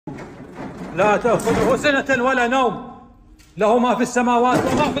لا تأخذه سنة ولا نوم له ما في السماوات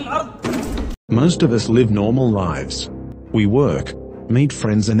وما في الأرض. Most of us live normal lives. We work, meet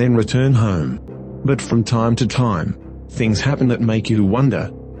friends and then return home. But from time to time, things happen that make you wonder,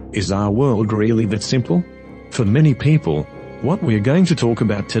 is our world really that simple? For many people, what we're going to talk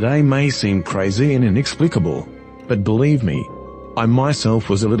about today may seem crazy and inexplicable. But believe me, I myself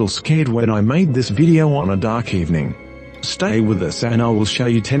was a little scared when I made this video on a dark evening. Stay with us and I will show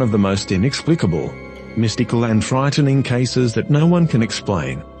you 10 of the most inexplicable, mystical and frightening cases that no one can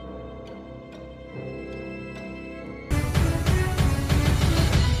explain.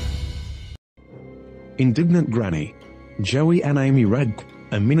 Indignant Granny. Joey and Amy Radke,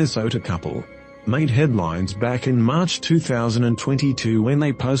 a Minnesota couple, made headlines back in March 2022 when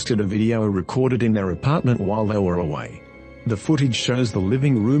they posted a video recorded in their apartment while they were away. The footage shows the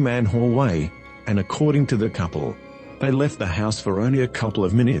living room and hallway, and according to the couple, they left the house for only a couple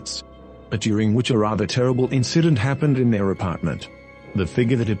of minutes, but during which a rather terrible incident happened in their apartment. The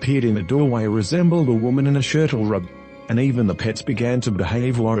figure that appeared in the doorway resembled a woman in a shirtle rug, and even the pets began to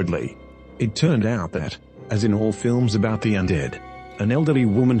behave worriedly. It turned out that, as in all films about the undead, an elderly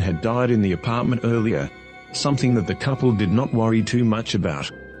woman had died in the apartment earlier, something that the couple did not worry too much about,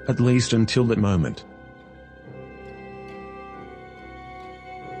 at least until that moment.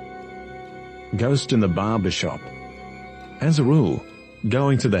 Ghost in the barbershop. As a rule,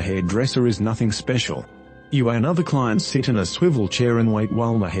 going to the hairdresser is nothing special. You and other clients sit in a swivel chair and wait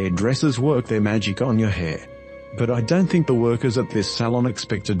while the hairdressers work their magic on your hair. But I don't think the workers at this salon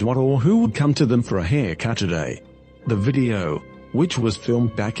expected what or who would come to them for a haircut today. The video, which was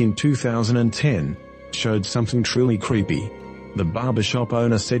filmed back in 2010, showed something truly creepy. The barbershop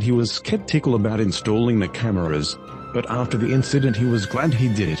owner said he was skeptical about installing the cameras, but after the incident he was glad he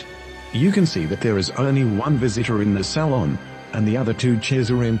did it. You can see that there is only one visitor in the salon, and the other two chairs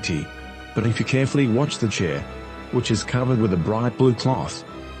are empty. But if you carefully watch the chair, which is covered with a bright blue cloth.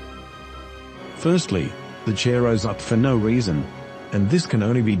 Firstly, the chair rose up for no reason, and this can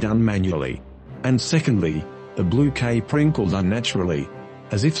only be done manually. And secondly, the blue cape wrinkled unnaturally,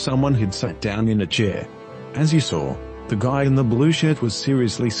 as if someone had sat down in a chair. As you saw, the guy in the blue shirt was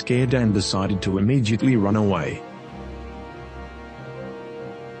seriously scared and decided to immediately run away.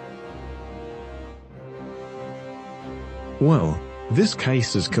 Well, this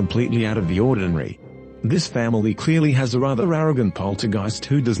case is completely out of the ordinary. This family clearly has a rather arrogant poltergeist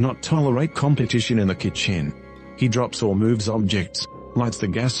who does not tolerate competition in the kitchen. He drops or moves objects, lights the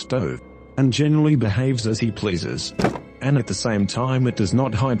gas stove, and generally behaves as he pleases. And at the same time it does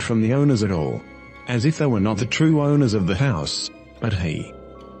not hide from the owners at all. As if they were not the true owners of the house, but he.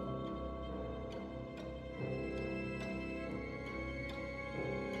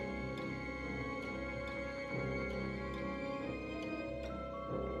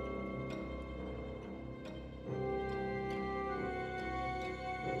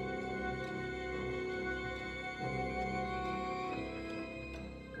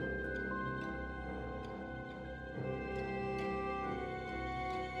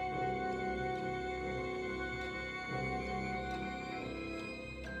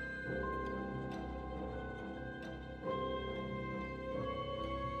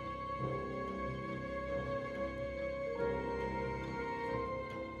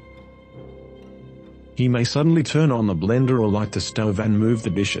 He may suddenly turn on the blender or light the stove and move the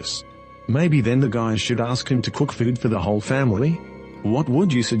dishes. Maybe then the guys should ask him to cook food for the whole family? What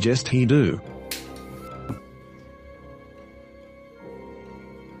would you suggest he do?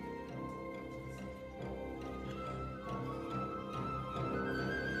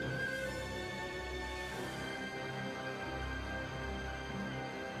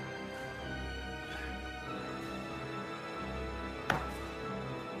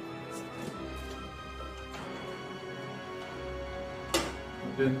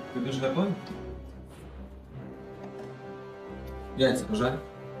 Ты будешь готовить? Яйца пожарь.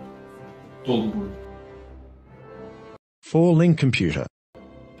 Толк будет. Falling computer.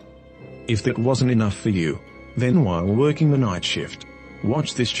 If that wasn't enough for you, then while working the night shift,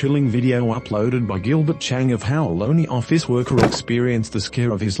 watch this chilling video uploaded by Gilbert Chang of how a lonely office worker experienced the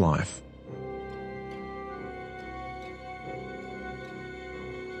scare of his life.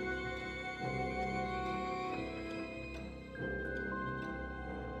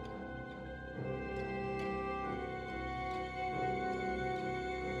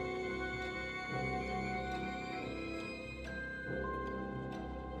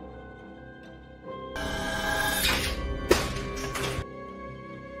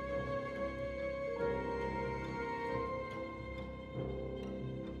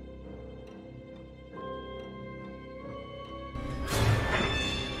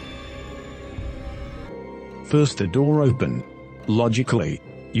 first the door open. Logically,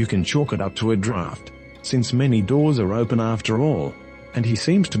 you can chalk it up to a draft, since many doors are open after all, and he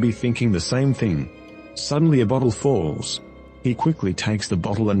seems to be thinking the same thing. Suddenly a bottle falls. He quickly takes the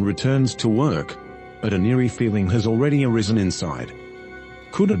bottle and returns to work, but an eerie feeling has already arisen inside.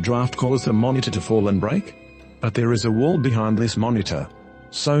 Could a draft cause the monitor to fall and break? But there is a wall behind this monitor,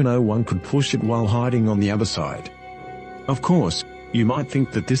 so no one could push it while hiding on the other side. Of course, you might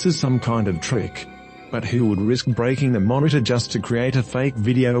think that this is some kind of trick, but who would risk breaking the monitor just to create a fake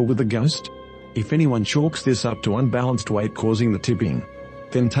video with a ghost? If anyone chalks this up to unbalanced weight causing the tipping,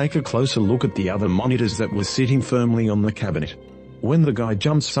 then take a closer look at the other monitors that were sitting firmly on the cabinet. When the guy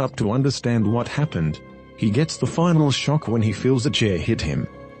jumps up to understand what happened, he gets the final shock when he feels a chair hit him.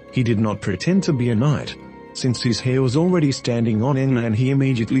 He did not pretend to be a knight, since his hair was already standing on end and he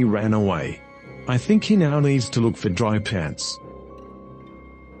immediately ran away. I think he now needs to look for dry pants.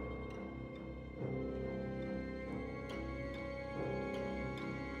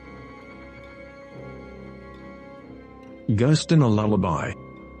 Ghost and a lullaby.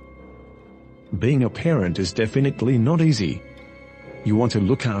 Being a parent is definitely not easy. You want to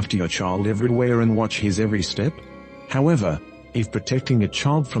look after your child everywhere and watch his every step. However, if protecting a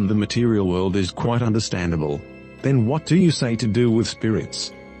child from the material world is quite understandable, then what do you say to do with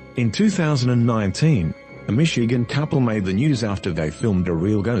spirits? In 2019, a Michigan couple made the news after they filmed a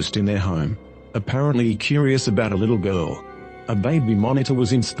real ghost in their home, apparently curious about a little girl. A baby monitor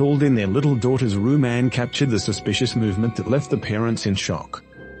was installed in their little daughter's room and captured the suspicious movement that left the parents in shock.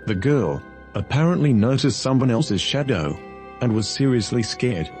 The girl apparently noticed someone else's shadow and was seriously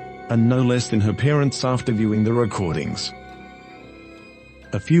scared, and no less than her parents after viewing the recordings.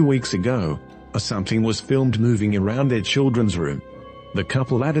 A few weeks ago, something was filmed moving around their children's room. The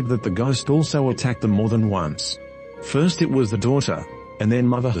couple added that the ghost also attacked them more than once. First it was the daughter, and then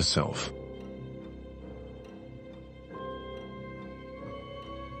mother herself.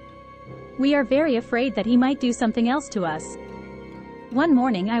 We are very afraid that he might do something else to us. One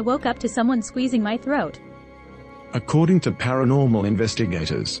morning I woke up to someone squeezing my throat. According to paranormal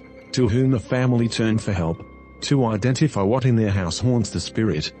investigators, to whom the family turned for help, to identify what in their house haunts the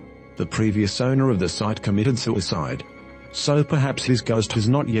spirit, the previous owner of the site committed suicide. So perhaps his ghost has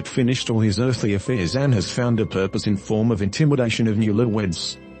not yet finished all his earthly affairs and has found a purpose in form of intimidation of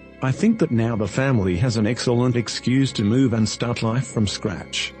newlyweds. I think that now the family has an excellent excuse to move and start life from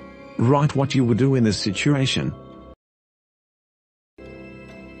scratch. Write what you would do in this situation.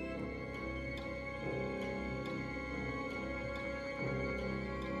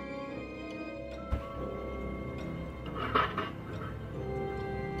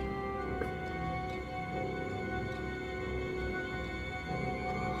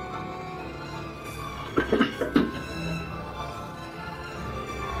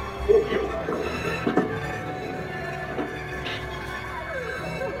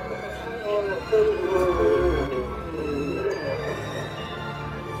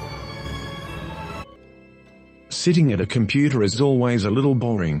 Sitting at a computer is always a little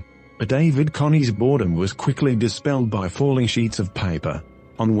boring, but David Connie's boredom was quickly dispelled by falling sheets of paper,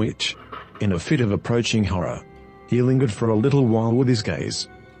 on which, in a fit of approaching horror, he lingered for a little while with his gaze.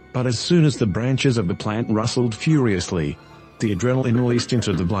 But as soon as the branches of the plant rustled furiously, the adrenaline released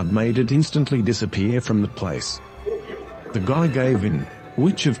into the blood made it instantly disappear from the place. The guy gave in,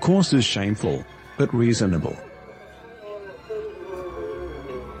 which of course is shameful, but reasonable.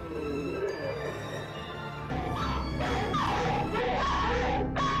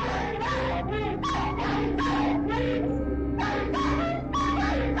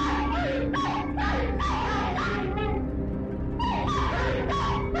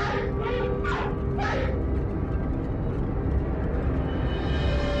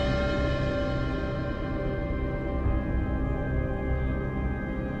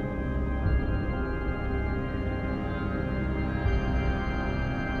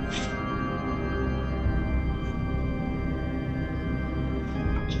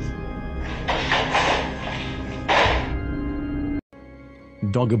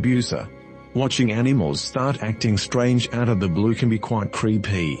 Dog abuser. Watching animals start acting strange out of the blue can be quite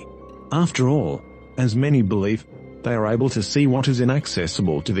creepy. After all, as many believe, they are able to see what is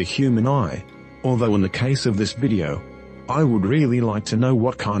inaccessible to the human eye. Although in the case of this video, I would really like to know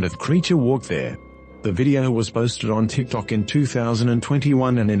what kind of creature walked there. The video was posted on TikTok in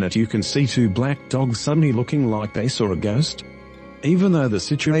 2021 and in it you can see two black dogs suddenly looking like they saw a ghost. Even though the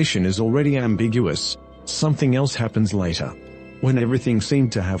situation is already ambiguous, something else happens later. When everything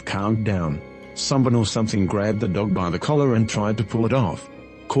seemed to have calmed down, someone or something grabbed the dog by the collar and tried to pull it off,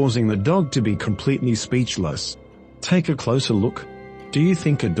 causing the dog to be completely speechless. Take a closer look. Do you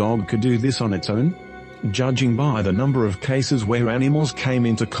think a dog could do this on its own? Judging by the number of cases where animals came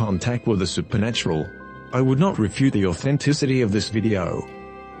into contact with the supernatural, I would not refute the authenticity of this video.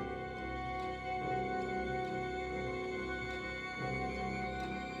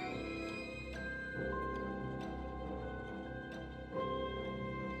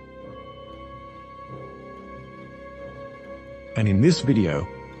 And in this video,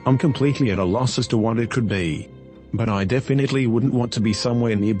 I'm completely at a loss as to what it could be. But I definitely wouldn't want to be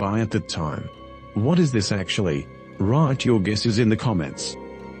somewhere nearby at the time. What is this actually? Write your guesses in the comments.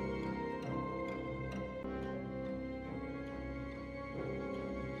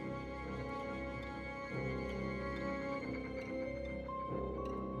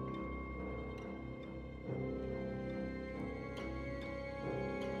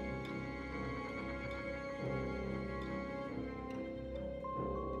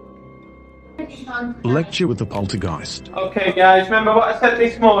 Lecture with the poltergeist. Okay guys, remember what I said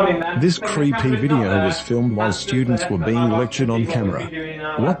this morning then? This creepy video was filmed while students were being lectured on camera.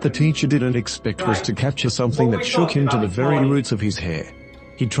 What the teacher didn't expect was to capture something that shook him to the very roots of his hair.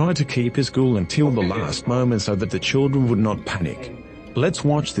 He tried to keep his cool until the last moment so that the children would not panic. Let's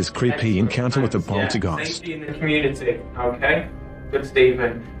watch this creepy encounter with the poltergeist. Safety in the community, okay? Good,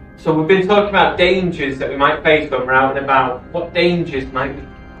 Stephen. So we've been talking about dangers that we might face when we're out and about. What dangers might we...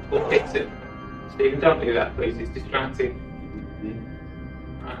 We'll fix it. Stephen, don't do that, please. It's distracting.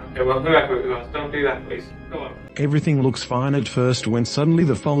 Right, okay, well, whoever it was, don't do that, please. Go on. Everything looks fine at first when suddenly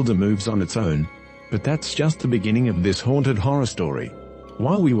the folder moves on its own. But that's just the beginning of this haunted horror story.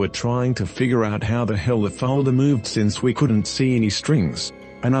 While we were trying to figure out how the hell the folder moved since we couldn't see any strings,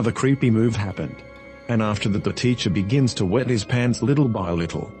 another creepy move happened. And after that the teacher begins to wet his pants little by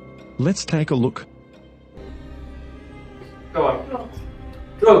little. Let's take a look. Go on.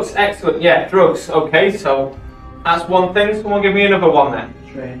 Drugs, excellent, yeah, drugs. Okay, so that's one thing. Someone give me another one then.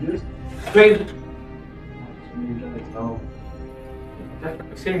 Strangers.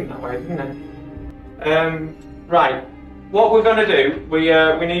 Definitely seemed that way, didn't it? Right, what we're going to do,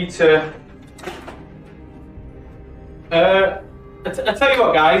 we need to... I tell you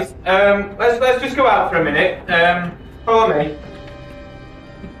what guys, let's just go out for a minute. Follow me.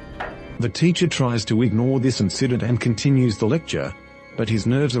 The teacher tries to ignore this incident and continues the lecture, but his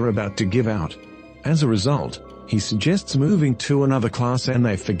nerves are about to give out. As a result, he suggests moving to another class and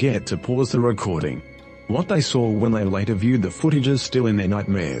they forget to pause the recording. What they saw when they later viewed the footage is still in their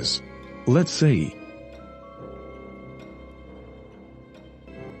nightmares. Let's see.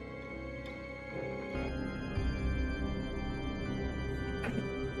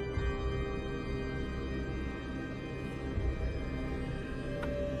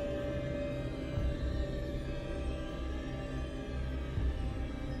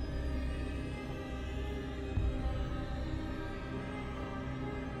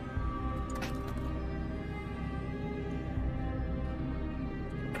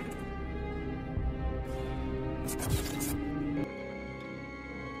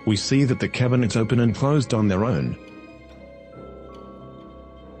 We see that the cabinets open and closed on their own.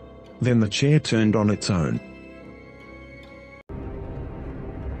 Then the chair turned on its own.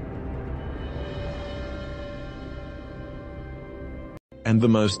 And the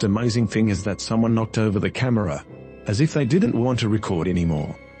most amazing thing is that someone knocked over the camera, as if they didn't want to record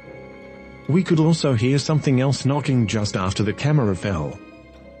anymore. We could also hear something else knocking just after the camera fell.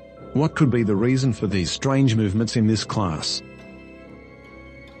 What could be the reason for these strange movements in this class?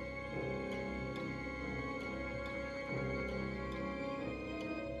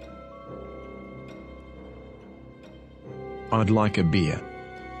 I'd like a beer.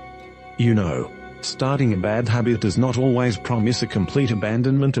 You know, starting a bad habit does not always promise a complete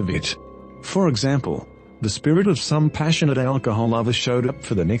abandonment of it. For example, the spirit of some passionate alcohol lover showed up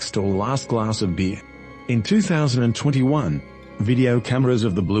for the next or last glass of beer. In 2021, video cameras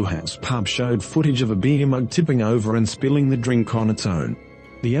of the Blue House pub showed footage of a beer mug tipping over and spilling the drink on its own.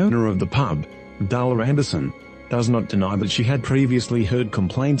 The owner of the pub, Darla Anderson, does not deny that she had previously heard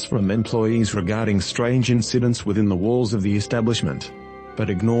complaints from employees regarding strange incidents within the walls of the establishment, but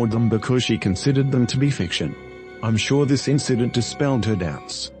ignored them because she considered them to be fiction. I'm sure this incident dispelled her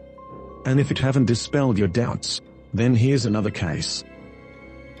doubts. And if it haven't dispelled your doubts, then here's another case.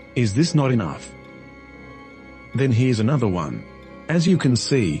 Is this not enough? Then here's another one. As you can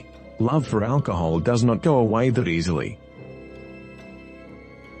see, love for alcohol does not go away that easily.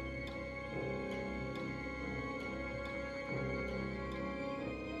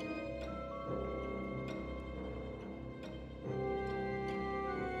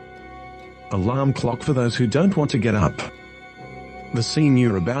 Alarm clock for those who don't want to get up. The scene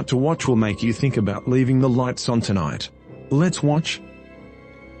you're about to watch will make you think about leaving the lights on tonight. Let's watch.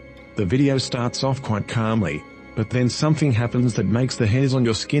 The The video starts off quite calmly, but then something happens that makes the hairs on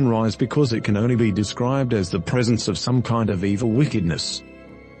your skin rise because it can only be described as the presence of some kind of evil wickedness.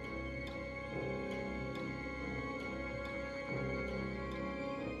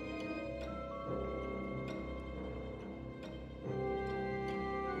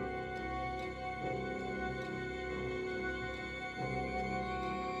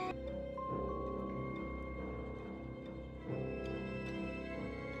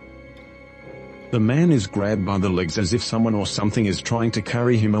 The man is grabbed by the legs as if someone or something is trying to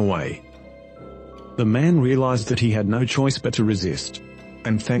carry him away. The man realized that he had no choice but to resist.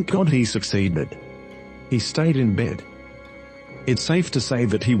 And thank God he succeeded. He stayed in bed. It's safe to say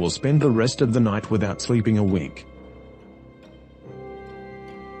that he will spend the rest of the night without sleeping a wink.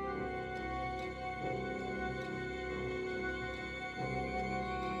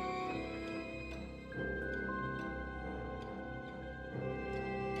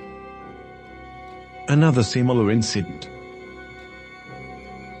 Another similar incident.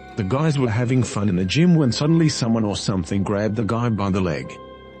 The guys were having fun in the gym when suddenly someone or something grabbed the guy by the leg.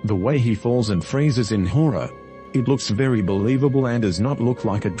 The way he falls and freezes in horror. It looks very believable and does not look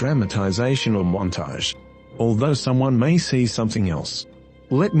like a dramatization or montage. Although someone may see something else.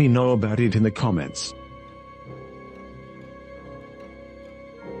 Let me know about it in the comments.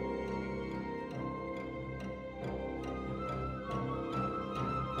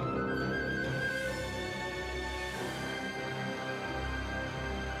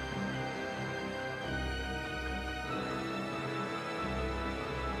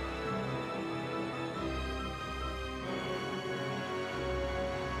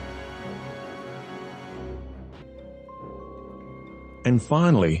 And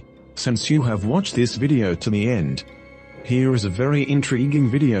finally, since you have watched this video to the end, here is a very intriguing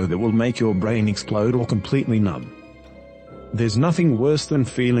video that will make your brain explode or completely numb. There's nothing worse than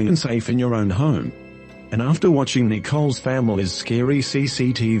feeling unsafe in your own home. And after watching Nicole's family's scary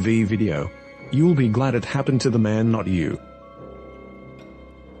CCTV video, you'll be glad it happened to the man, not you.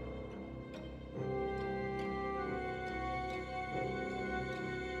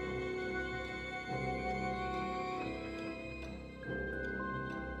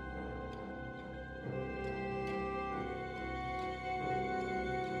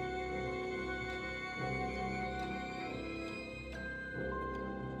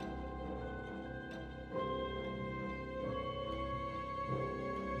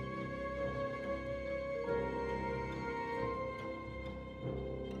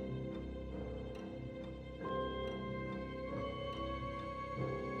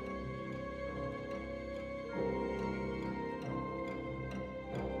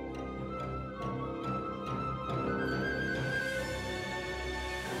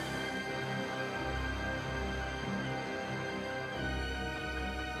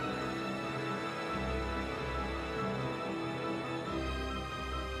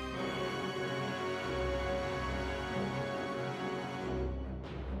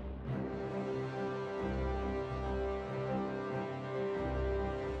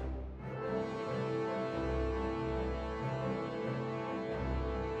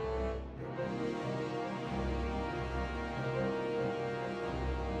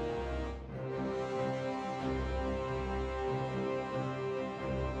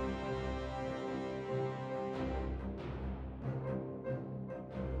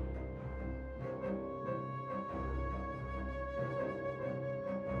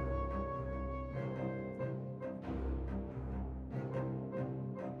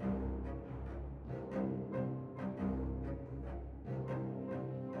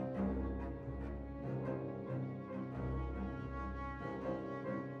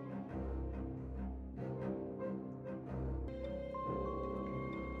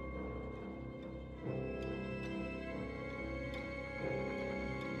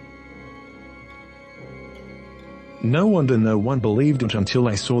 No wonder no one believed it until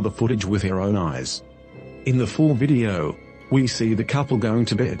they saw the footage with their own eyes. In the full video, we see the couple going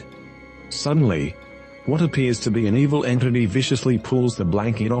to bed. Suddenly, what appears to be an evil entity viciously pulls the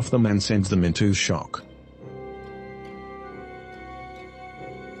blanket off them and sends them into shock.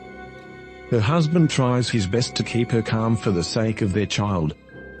 Her husband tries his best to keep her calm for the sake of their child,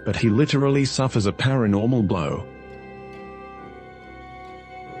 but he literally suffers a paranormal blow.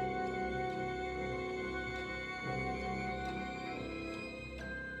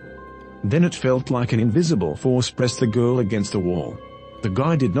 Then it felt like an invisible force pressed the girl against the wall. The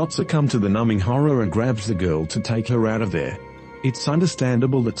guy did not succumb to the numbing horror and grabs the girl to take her out of there. It's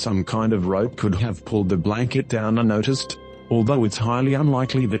understandable that some kind of rope could have pulled the blanket down unnoticed, although it's highly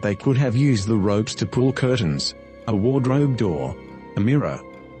unlikely that they could have used the ropes to pull curtains, a wardrobe door, a mirror,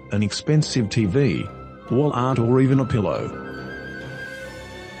 an expensive TV, wall art or even a pillow.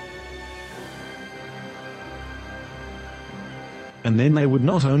 And then they would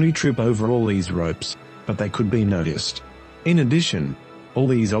not only trip over all these ropes, but they could be noticed. In addition, all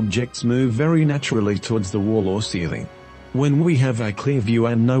these objects move very naturally towards the wall or ceiling. When we have a clear view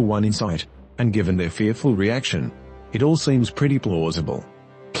and no one in sight, and given their fearful reaction, it all seems pretty plausible.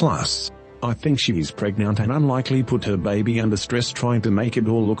 Plus, I think she is pregnant and unlikely put her baby under stress trying to make it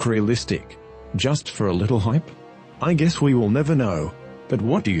all look realistic. Just for a little hype? I guess we will never know. But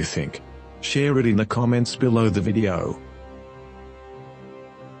what do you think? Share it in the comments below the video.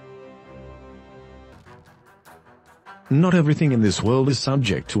 Not everything in this world is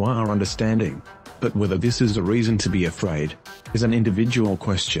subject to our understanding. But whether this is a reason to be afraid, is an individual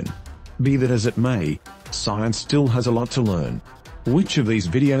question. Be that as it may, science still has a lot to learn. Which of these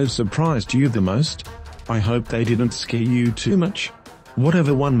videos surprised you the most? I hope they didn't scare you too much.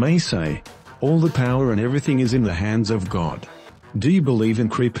 Whatever one may say, all the power and everything is in the hands of God. Do you believe in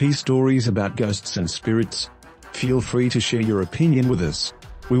creepy stories about ghosts and spirits? Feel free to share your opinion with us.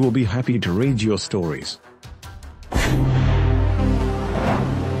 We will be happy to read your stories.